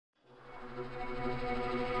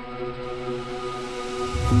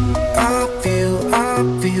I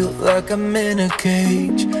feel like I'm in a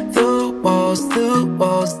cage. The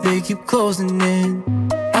walls, they keep closing in.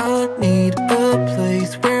 I need a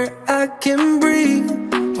place where I can breathe.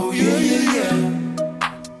 Oh yeah, yeah, yeah.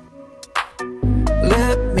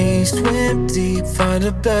 Let me swim deep, find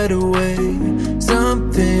a better way.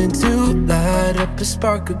 Something to light up a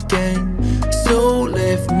spark again. So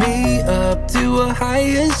lift me up to a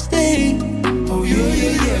higher state. Oh yeah,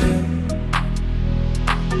 yeah, yeah.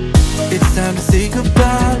 It's time to say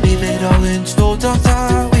goodbye, leave it all in store,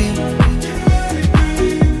 don't we?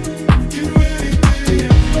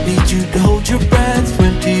 Need you to hold your breath,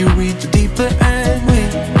 when do you reach a deeper end?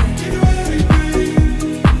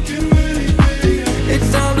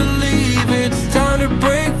 It's time to leave, it's time to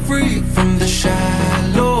break free from the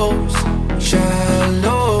shallows,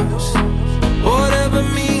 shallows. Whatever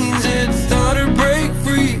means, it's time to break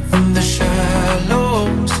free from the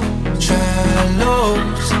shallows,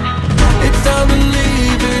 shallows. It's time to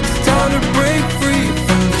leave, it's time to break free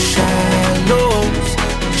from the shallows,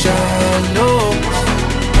 shallows.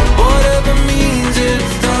 Whatever means,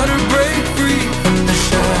 it's time to break free from the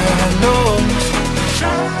shallows.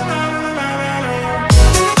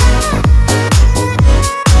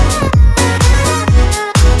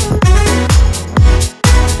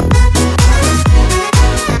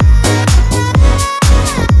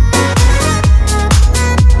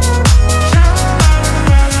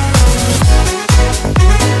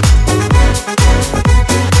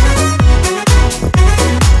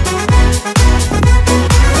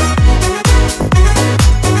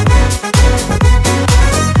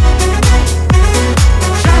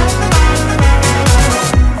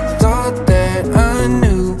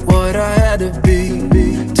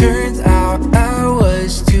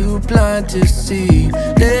 To see,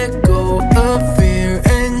 let go of fear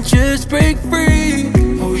and just break free.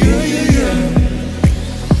 Oh yeah, yeah, yeah.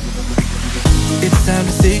 It's time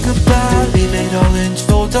to say goodbye, leave it all in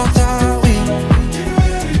store, don't we?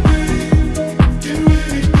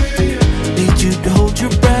 Need you to hold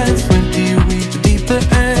your breath, when do you reach a deeper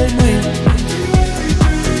end?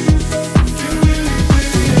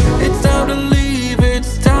 It's time to leave,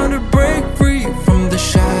 it's time to break free from the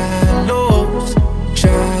shallows,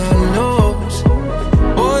 shallows.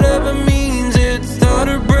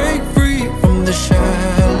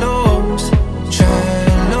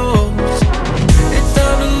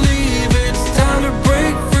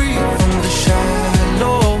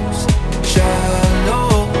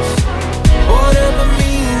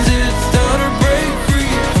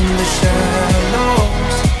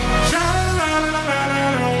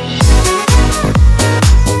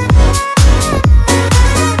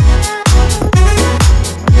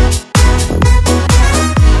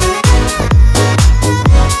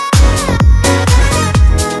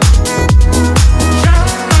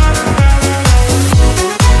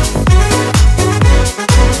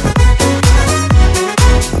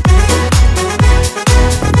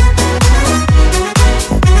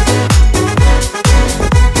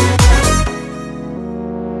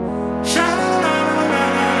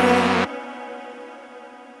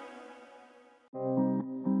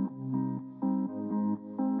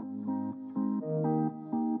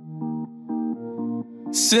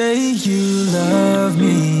 Say you love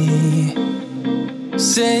me,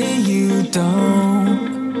 say you don't.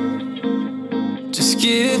 Just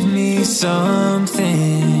give me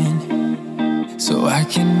something so I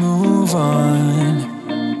can move on.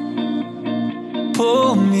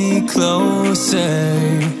 Pull me closer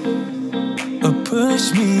or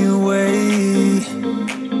push me away.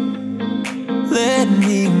 Let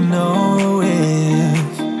me know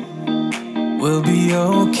if we'll be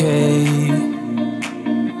okay.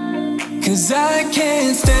 'Cause I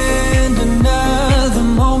can't stand another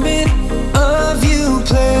moment of you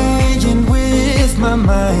playing with my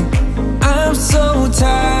mind. I'm so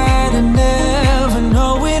tired of never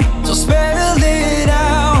knowing, so spell it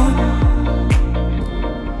out.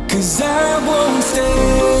 'Cause I won't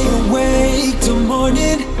stay awake till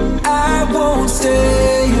morning, I won't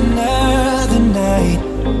stay another night.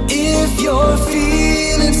 If you're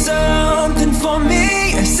feeling something for me,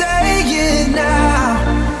 say it now.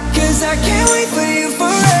 'Cause I can't wait for you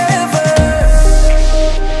forever.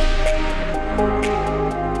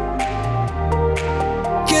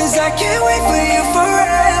 'Cause I can't wait for you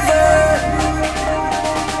forever.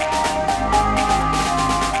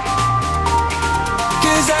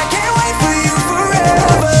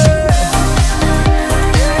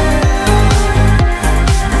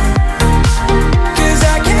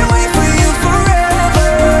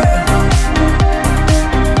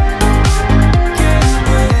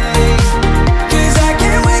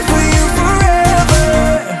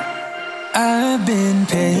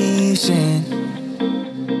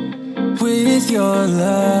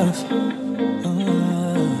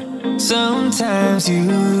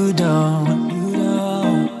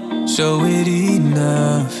 don't show it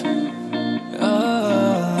enough.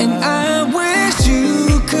 And I wish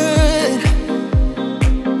you could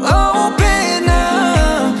open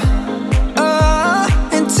up,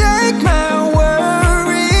 and take my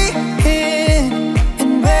worry in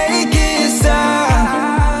and make it stop.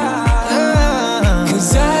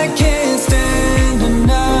 'Cause I can't stand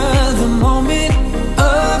another moment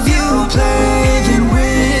of you playing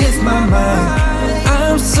with my mind.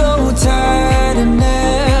 I'm so tired of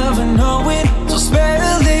never knowing, so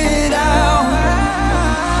spell it out.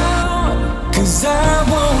 'Cause I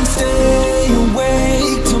won't stay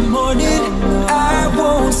awake till morning, I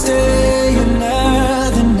won't stay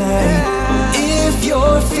another night. If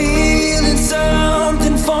you're feeling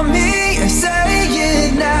something for me, say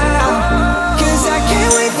it now. 'Cause I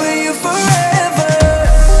can't wait for you forever.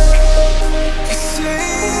 Say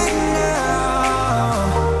it now.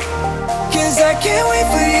 'Cause I can't wait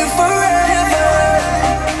for you forever.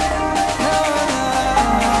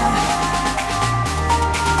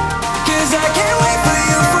 'Cause I can't wait for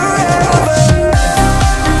you forever.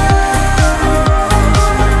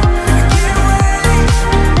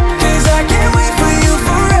 Cause I can't wait for you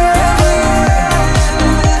forever.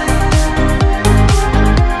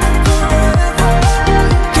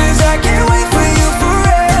 Cause I can't wait for you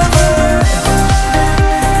forever.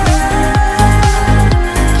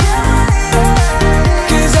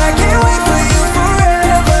 Cause I can't wait for you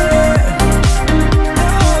forever.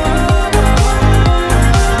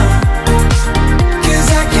 Cause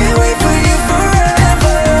I can't wait for you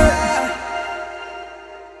forever.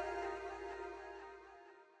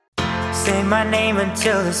 Say my name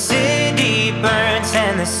until the city burns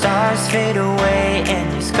and the stars fade away and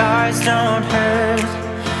your scars don't hurt.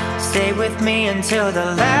 Stay with me until the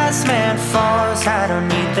last man falls. I don't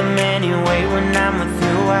need them anyway. When I'm with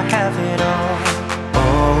you, I have it all.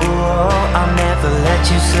 Oh, I'll never let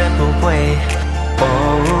you slip away.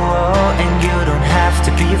 Oh, and you don't have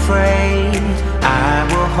to be afraid. I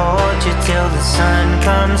will hold you till the sun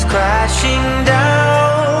comes crashing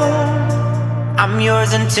down. I'm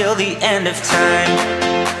yours until the end of time.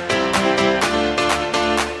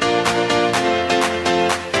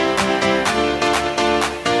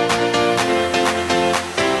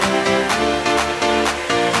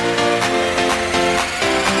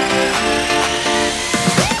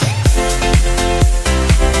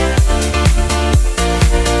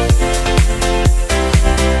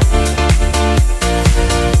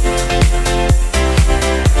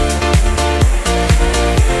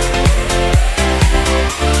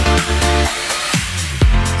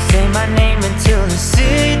 Say my name until the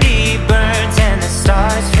city burns and the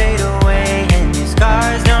stars fade away and your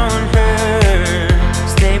scars don't hurt.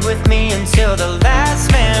 Stay with me until the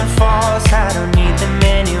last man falls. I don't need them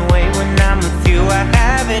anyway. When I'm with you, I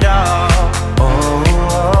have it all.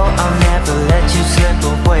 Oh, I'll never let you slip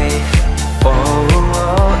away.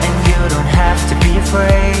 Oh, and you don't have to be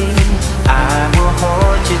afraid. I will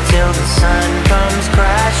hold you till the sun comes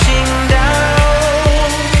crashing down.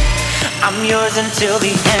 I'm yours until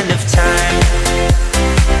the end of time.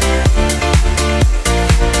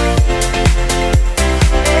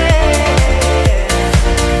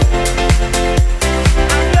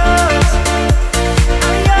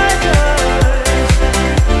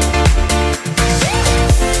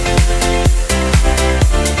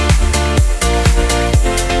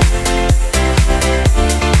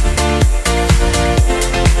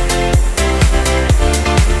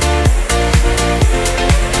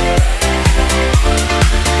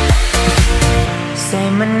 Say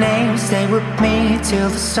my name, stay with me till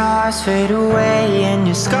the stars fade away and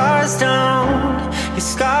your scars don't, your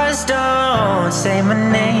scars don't. Say my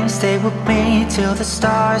name, stay with me till the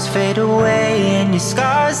stars fade away and your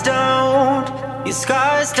scars don't, your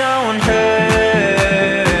scars don't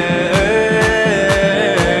hurt.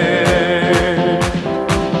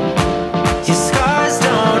 Your scars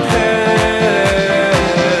don't hurt.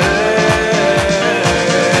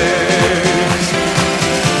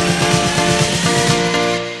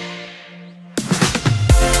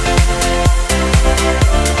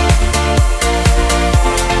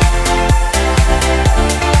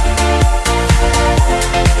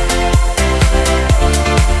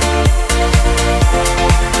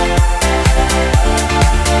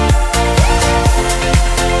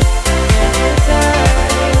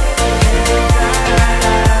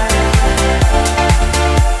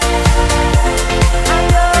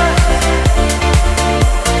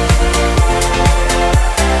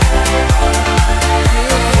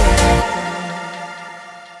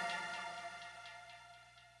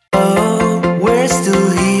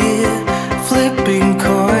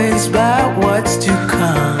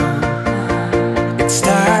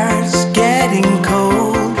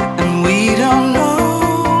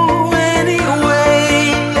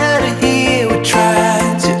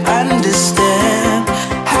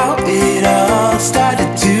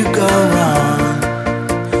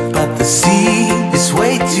 sea is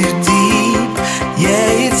way too deep.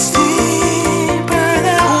 Yeah, it's deeper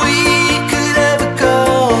than we could ever go.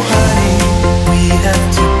 Honey, we have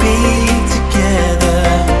to be together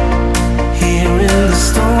here in the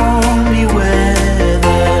stormy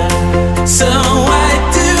weather. So why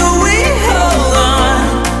do we hold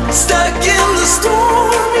on, stuck in the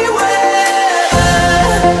stormy weather?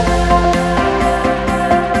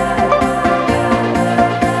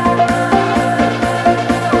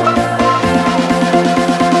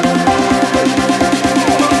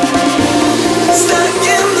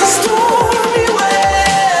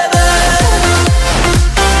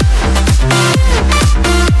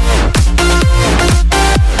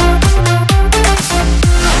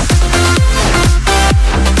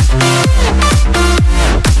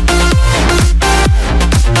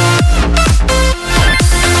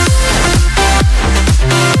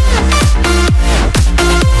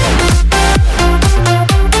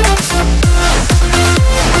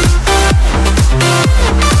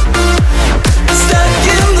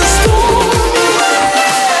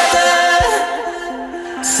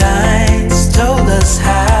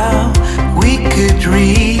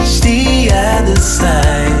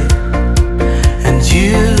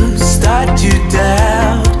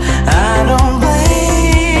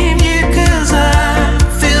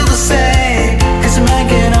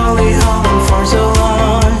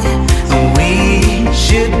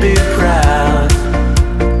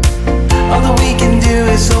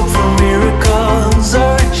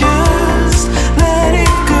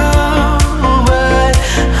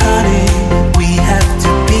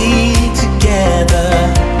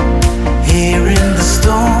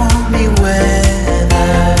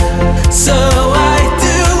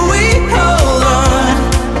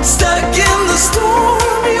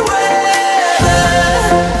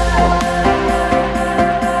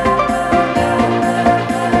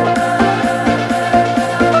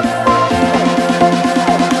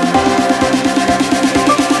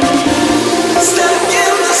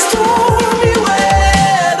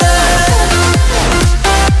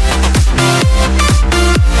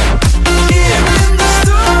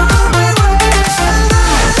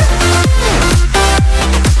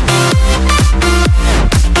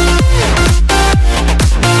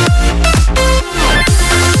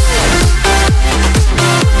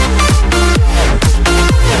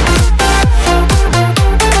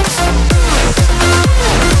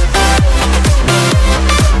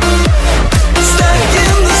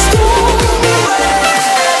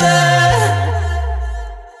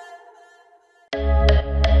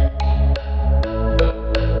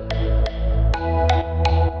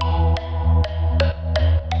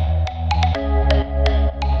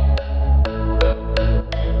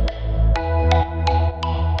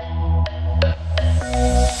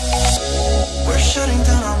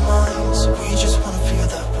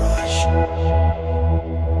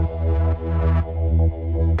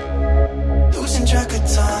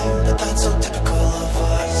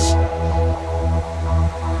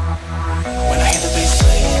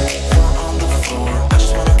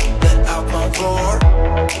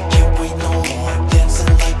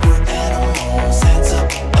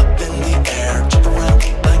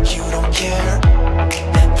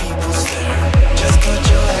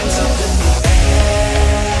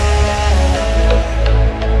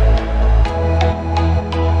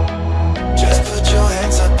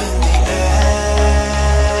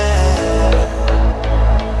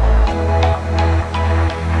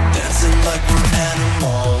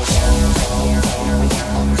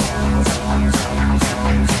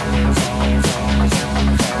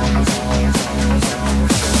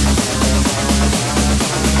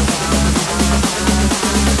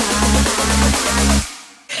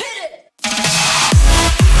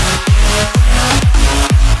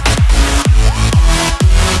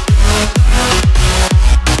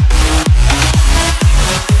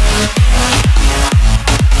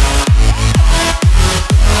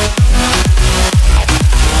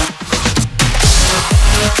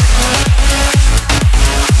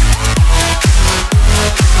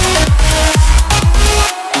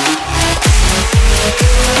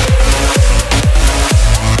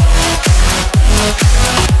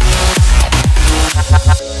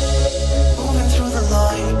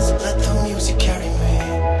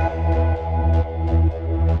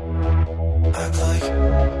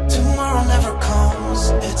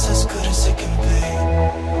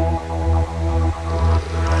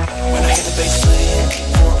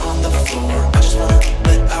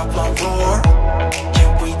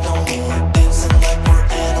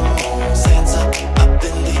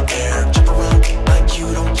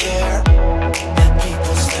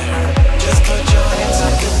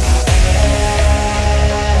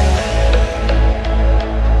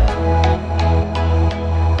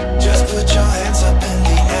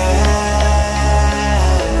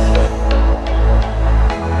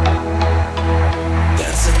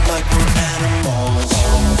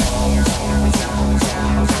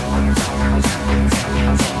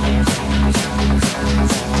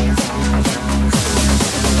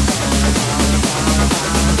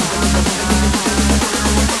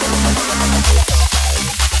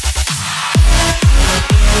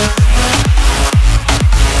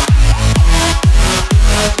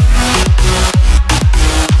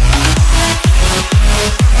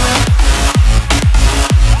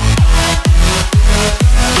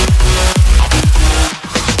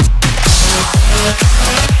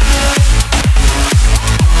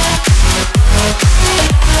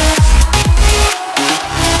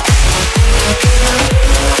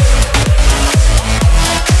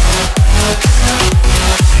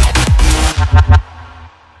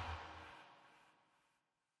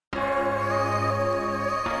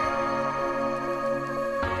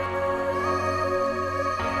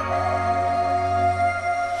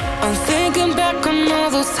 back on all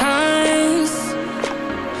those times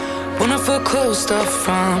when I felt closed off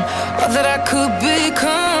from all that I could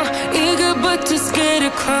become. Eager but too scared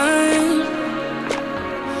to climb.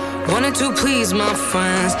 Wanted to please my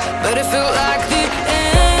friends, but it felt like the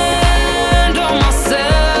end of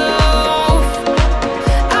myself.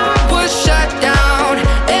 I was shut down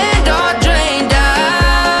and all drained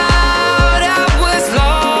out. I was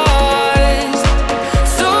lost,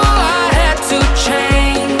 so I had to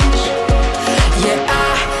change. Yeah,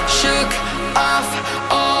 I shook off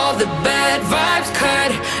all the bad vibes,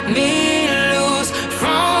 cut me loose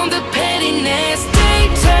from the pettiness they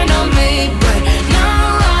turned on me. But now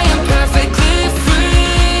I am perfectly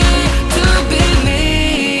free to be me.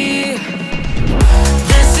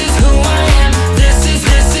 This is who I am, this is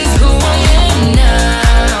who I am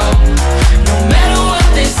now. No matter what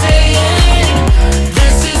they're saying,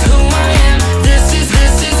 this is who I am, this is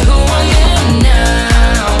who I am now.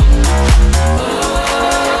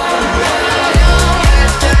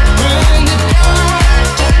 Bring it down,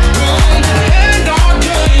 bring the end on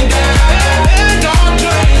drain down, end on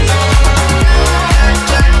drain down.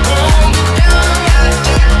 Bring it down,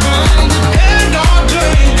 bring the end on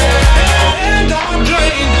drain down, end on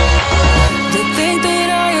drain down. They think that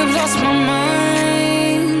I have lost my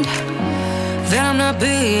mind, that I'm not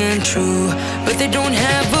being true, but they don't